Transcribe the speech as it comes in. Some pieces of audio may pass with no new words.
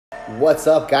What's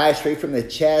up, guys? Straight from the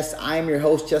chest. I'm your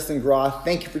host, Justin Groth.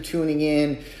 Thank you for tuning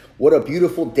in. What a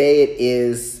beautiful day it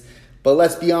is. But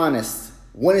let's be honest,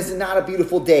 when is it not a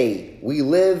beautiful day? We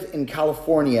live in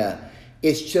California.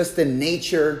 It's just the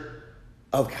nature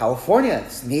of California.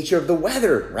 It's the nature of the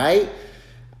weather, right?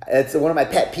 It's one of my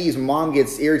pet peeves. My mom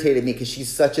gets irritated at me because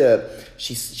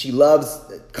she loves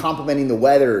complimenting the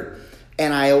weather.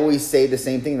 And I always say the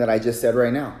same thing that I just said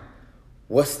right now.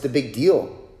 What's the big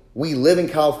deal? We live in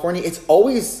California. It's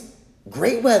always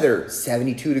great weather.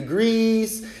 72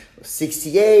 degrees,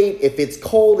 68. If it's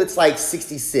cold, it's like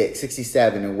 66,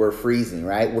 67, and we're freezing,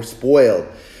 right? We're spoiled.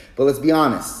 But let's be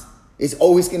honest. It's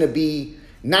always going to be,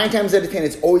 9 times out of 10,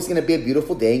 it's always going to be a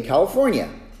beautiful day in California.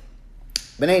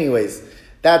 But anyways,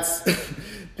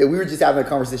 we were just having a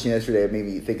conversation yesterday. It made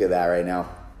me think of that right now.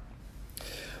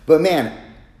 But man,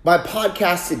 my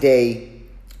podcast today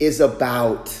is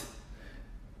about,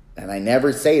 and I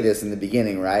never say this in the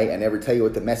beginning, right? I never tell you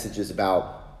what the message is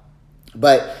about.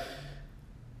 But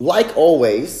like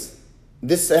always,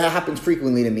 this happens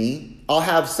frequently to me. I'll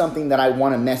have something that I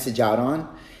want to message out on,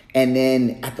 and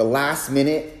then at the last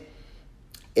minute,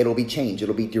 it'll be changed.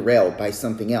 It'll be derailed by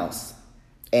something else.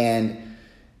 And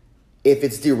if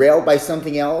it's derailed by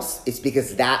something else, it's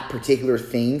because that particular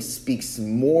thing speaks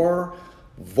more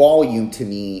volume to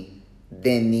me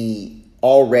than the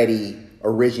already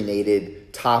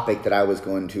originated topic that I was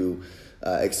going to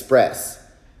express.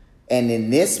 And in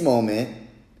this moment,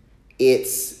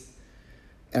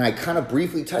 and I kind of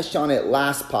briefly touched on it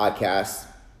last podcast,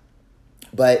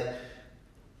 but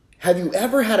have you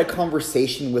ever had a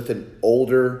conversation with an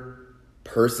older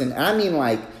person? And I mean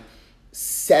like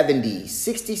 60,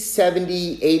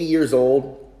 70, 80 years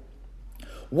old.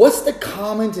 What's the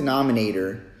common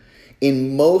denominator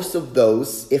in most of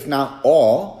those, if not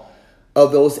all,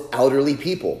 of those elderly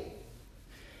people?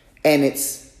 And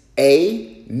it's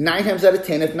 9 times out of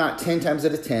 10, if not 10 times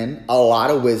out of 10, a lot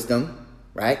of wisdom,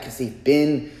 right? Because they've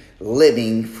been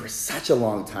living for such a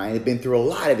long time. They've been through a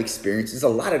lot of experiences, a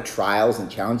lot of trials and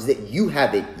challenges that you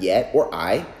haven't yet, or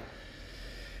I.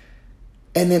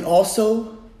 And then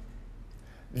also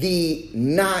the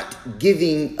not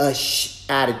giving a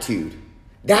attitude.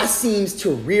 That seems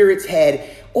to rear its head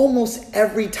almost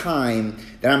every time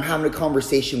that I'm having a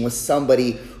conversation with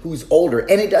somebody who's older.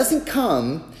 And it doesn't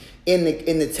come in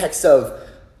the text of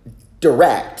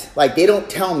direct. Like, they don't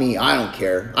tell me, I don't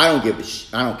care. I don't give a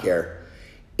I don't care.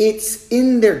 It's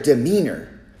in their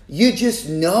demeanor. You just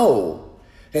know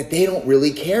that they don't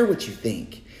really care what you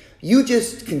think. You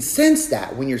just can sense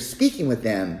that when you're speaking with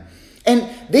them. And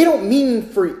they don't mean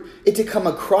for it to come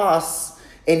across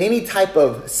in any type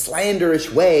of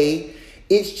slanderish way.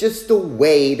 It's just the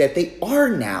way that they are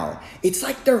now. It's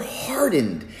like they're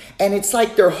hardened. And it's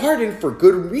like they're hardened for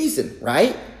good reason,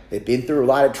 right? They've been through a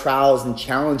lot of trials and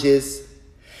challenges.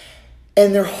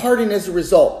 And they're hardened as a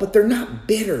result. But they're not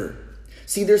bitter.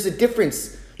 See, there's a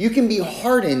difference. You can be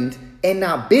hardened and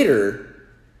not bitter.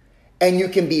 And you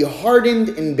can be hardened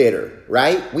and bitter,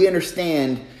 right? We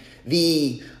understand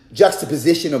the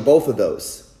juxtaposition of both of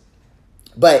those.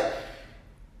 But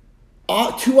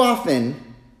too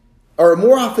often, or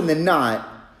more often than not,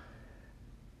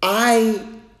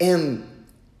 I'm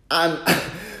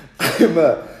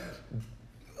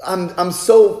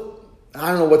so, I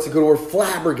don't know what's a good word,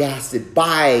 flabbergasted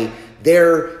by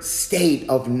their state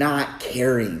of not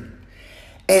caring.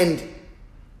 And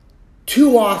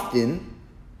too often,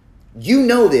 you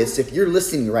know this, if you're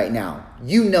listening right now,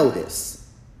 you know this.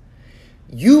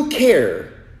 You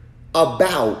care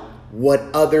about what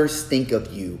others think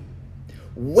of you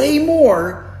way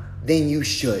more than you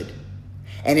should.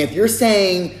 And if you're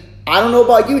saying, I don't know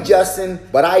about you, Justin,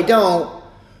 but I don't,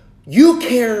 you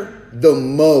care the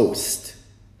most.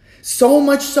 So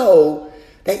much so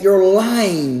that you're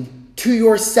lying to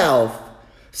yourself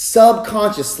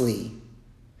subconsciously.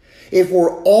 If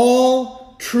we're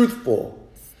all truthful,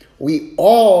 we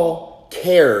all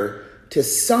care to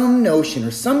some notion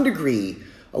or some degree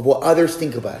of what others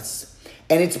think of us.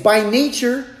 And it's by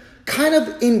nature kind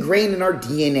of ingrained in our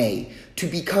DNA to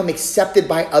become accepted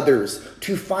by others,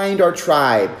 to find our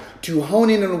tribe, to hone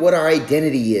in on what our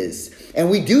identity is. And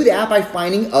we do that by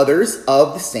finding others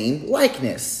of the same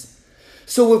likeness.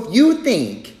 So if you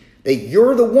think that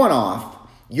you're the one-off,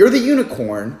 you're the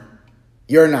unicorn,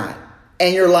 you're not.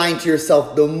 And you're lying to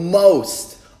yourself the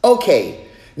most. Okay,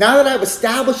 now that I've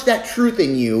established that truth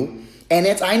in you, and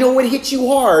I know it hits you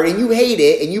hard and you hate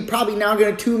it, and you probably now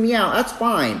going to tune me out, that's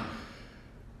fine.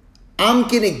 I'm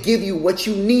going to give you what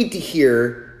you need to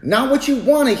hear, not what you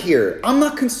want to hear. I'm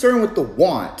not concerned with the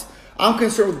want. I'm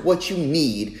concerned with what you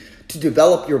need to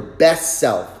develop your best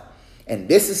self. And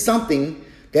this is something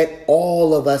that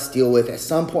all of us deal with at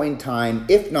some point in time,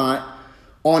 if not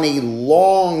on a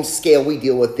long scale, we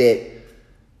deal with it.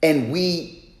 And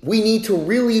we need to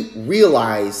really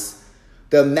realize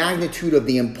the magnitude of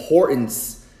the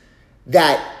importance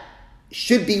that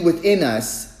should be within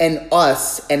us and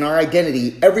our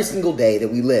identity every single day that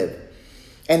we live.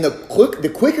 And the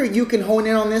quicker you can hone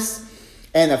in on this,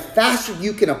 and the faster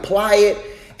you can apply it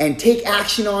and take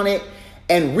action on it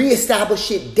and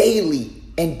reestablish it daily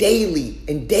and daily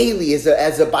and daily as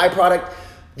a byproduct,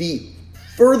 the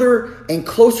further and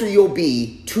closer you'll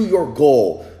be to your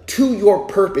goal, to your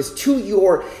purpose, to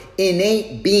your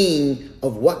innate being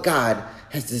of what God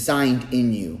has designed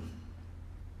in you.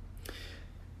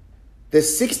 The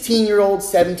 16-year-old,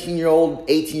 17-year-old,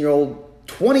 18-year-old,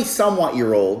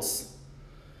 20-somewhat-year-olds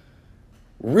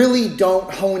really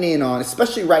don't hone in on,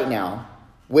 especially right now,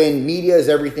 when media is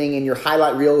everything and your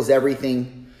highlight reel is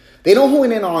everything. They don't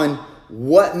hone in on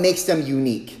what makes them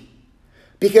unique.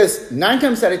 Because 9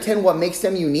 times out of 10, what makes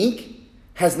them unique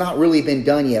has not really been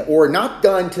done yet, or not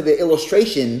done to the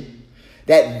illustration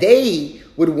that they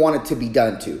would want it to be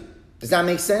done to. Does that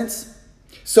make sense?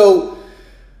 So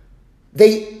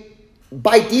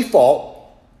by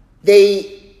default,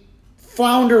 they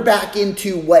flounder back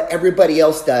into what everybody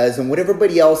else does and what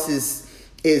everybody else is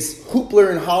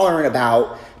hoopler and hollering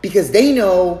about, because they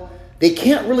know they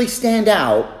can't really stand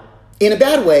out in a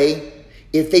bad way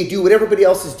if they do what everybody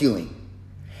else is doing.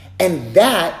 And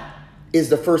that is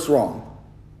the first wrong.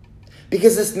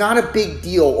 Because it's not a big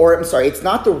deal, it's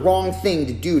not the wrong thing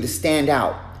to do to stand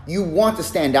out. You want to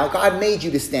stand out. God made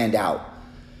you to stand out.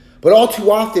 But all too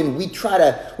often, we try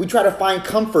to find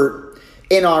comfort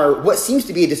in our what seems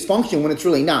to be a dysfunction when it's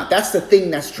really not. That's the thing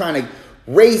that's trying to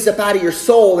raise up out of your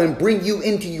soul and bring you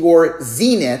into your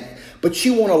zenith, but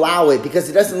you won't allow it because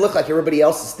it doesn't look like everybody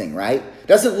else's thing, right? It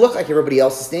doesn't look like everybody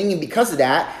else's thing, and because of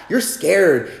that, you're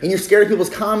scared. And you're scared of people's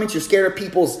comments, you're scared of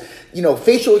people's,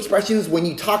 facial expressions when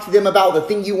you talk to them about the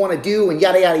thing you want to do and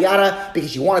yada, yada, yada,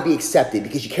 because you want to be accepted,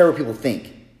 because you care what people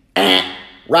think.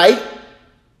 Right?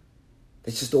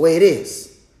 That's just the way it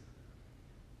is.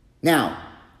 Now,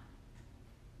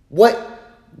 what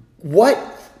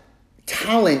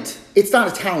talent, it's not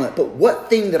a talent, but what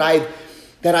thing that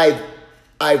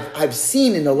I've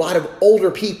seen in a lot of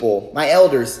older people, my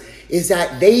elders, is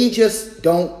that they just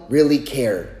don't really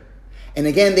care. And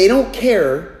again, they don't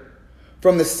care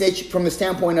from the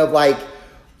standpoint of like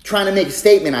trying to make a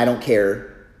statement, I don't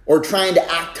care, or trying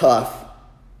to act tough.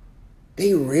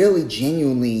 They really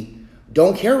genuinely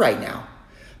don't care right now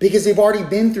because they've already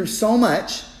been through so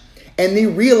much and they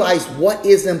realize what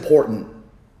is important.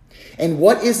 And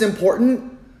what is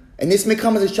important, and this may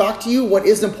come as a shock to you, what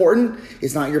is important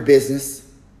is not your business.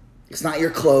 It's not your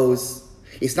clothes.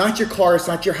 It's not your car. It's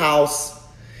not your house.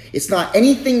 It's not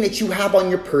anything that you have on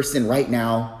your person right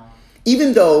now.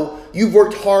 Even though you've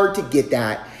worked hard to get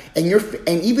that, and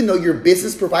even though your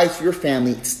business provides for your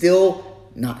family, it's still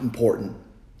not important.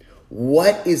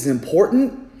 What is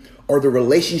important are the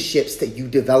relationships that you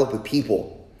develop with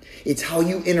people. It's how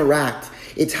you interact.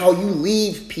 It's how you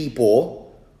leave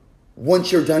people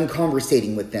once you're done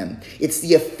conversating with them. It's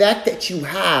the effect that you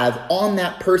have on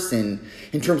that person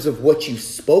in terms of what you've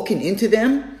spoken into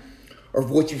them or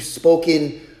what you've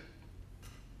spoken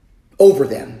over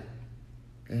them.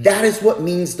 That is what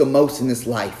means the most in this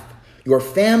life. Your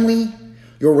family,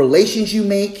 your relations you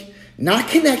make, not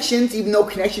connections, even though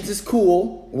connections is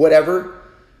cool, whatever.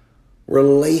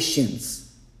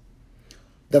 Relations.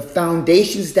 The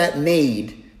foundations that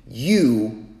made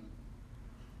you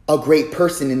a great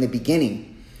person in the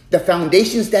beginning. The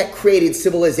foundations that created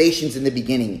civilizations in the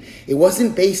beginning. It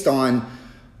wasn't based on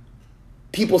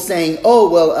people saying,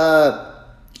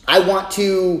 I want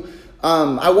to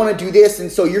do this,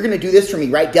 and so you're going to do this for me,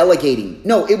 right? Delegating.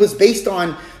 No, it was based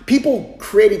on people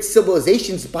created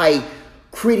civilizations by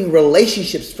creating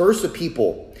relationships first with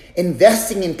people,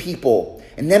 investing in people,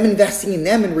 and them investing in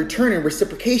them in return and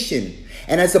reciprocation.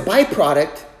 And as a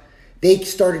byproduct, they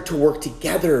started to work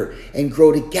together and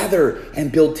grow together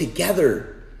and build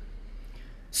together.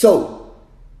 So,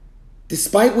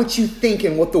 despite what you think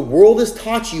and what the world has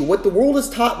taught you, what the world has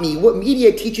taught me, what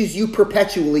media teaches you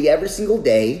perpetually every single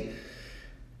day,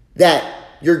 that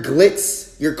your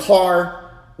glitz, your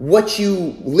car, what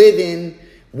you live in,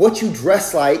 what you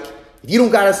dress like, if you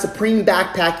don't got a Supreme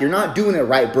backpack, you're not doing it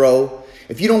right, bro.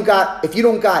 If you don't got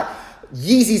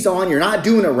Yeezys on, you're not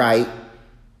doing it right.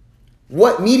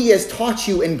 What media has taught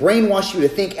you and brainwashed you to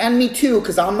think, and me too,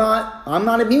 because I'm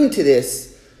not immune to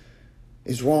this,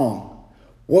 is wrong.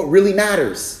 What really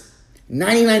matters,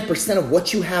 99% of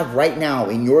what you have right now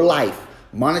in your life,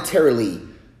 monetarily,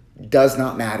 does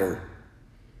not matter.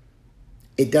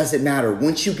 it doesn't matter.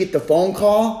 Once you get the phone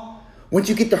call, once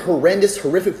you get the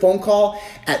horrific phone call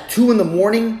at 2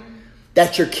 a.m.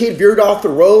 that your kid veered off the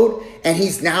road and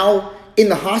he's now in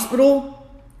the hospital,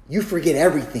 you forget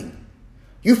everything.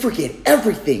 You forget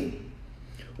everything.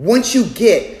 Once you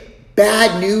get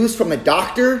bad news from a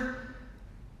doctor,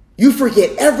 you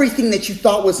forget everything that you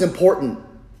thought was important.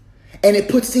 And it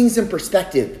puts things in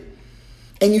perspective.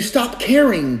 And you stop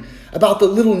caring about the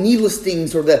little needless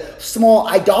things or the small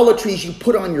idolatries you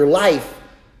put on your life.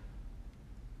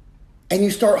 And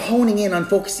you start honing in on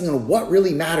focusing on what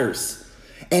really matters.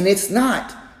 And it's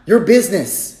not your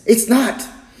business. It's not.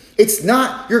 It's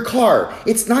not your car.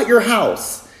 It's not your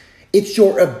house. It's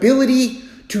your ability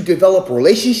to develop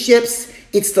relationships.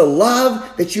 It's the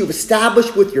love that you've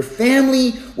established with your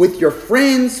family, with your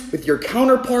friends, with your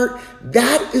counterpart.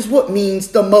 That is what means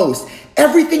the most.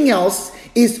 Everything else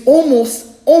is almost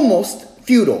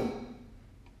futile.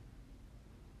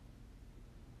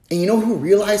 And you know who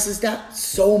realizes that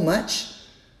so much?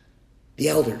 The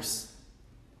elders.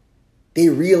 They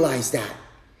realize that.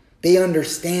 They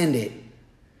understand it.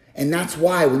 And that's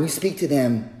why when you speak to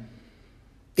them,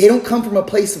 they don't come from a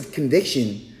place of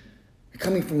conviction. They're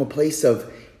coming from a place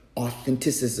of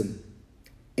authenticism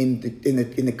in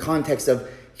the context of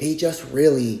they just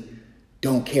really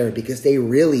don't care because they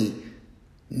really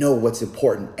know what's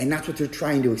important. And that's what they're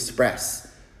trying to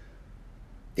express.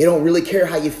 They don't really care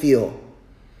how you feel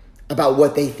about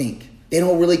what they think. They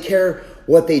don't really care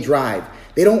what they drive.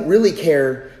 They don't really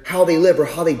care how they live or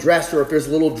how they dress or if there's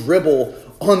a little dribble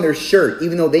on their shirt,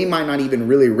 even though they might not even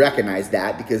really recognize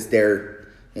that because they're,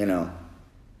 I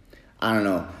don't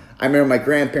know. I remember my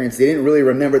grandparents, they didn't really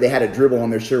remember they had a dribble on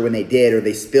their shirt when they did or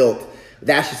they spilt.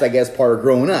 That's just, I guess, part of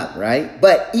growing up, right?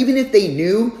 But even if they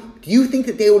knew, do you think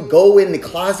that they would go in the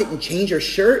closet and change their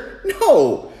shirt?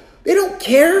 No, they don't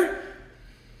care.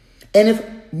 And if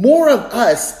more of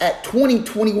us at 20,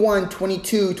 21,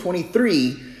 22,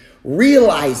 23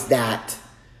 realize that,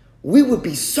 we would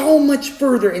be so much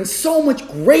further and so much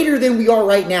greater than we are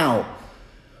right now.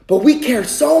 But we care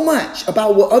so much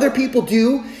about what other people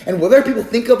do and what other people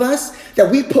think of us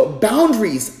that we put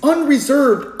boundaries,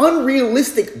 unreserved,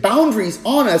 unrealistic boundaries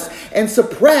on us and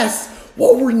suppress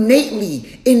what we're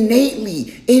innately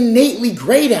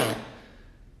great at.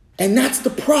 And that's the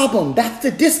problem. That's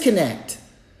the disconnect.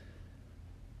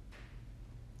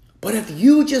 But if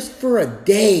you just for a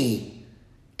day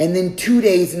and then 2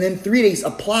 days and then 3 days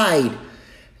applied,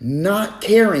 not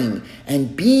caring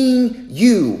and being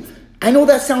you. I know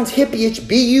that sounds hippie-ish,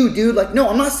 be you, dude. Like, no,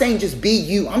 I'm not saying just be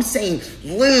you. I'm saying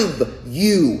live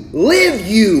you. Live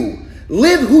you.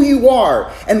 Live who you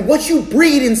are and what you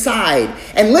breathe inside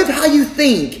and live how you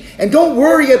think. And don't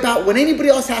worry about what anybody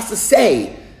else has to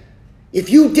say. If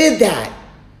you did that,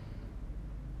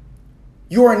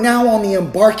 you are now on the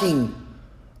embarking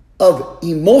of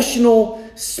emotional,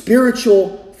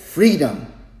 spiritual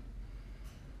freedom.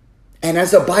 And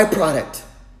as a byproduct,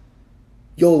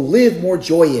 you'll live more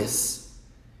joyous.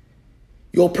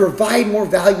 You'll provide more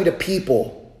value to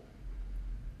people.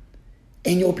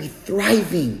 And you'll be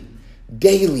thriving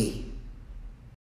daily.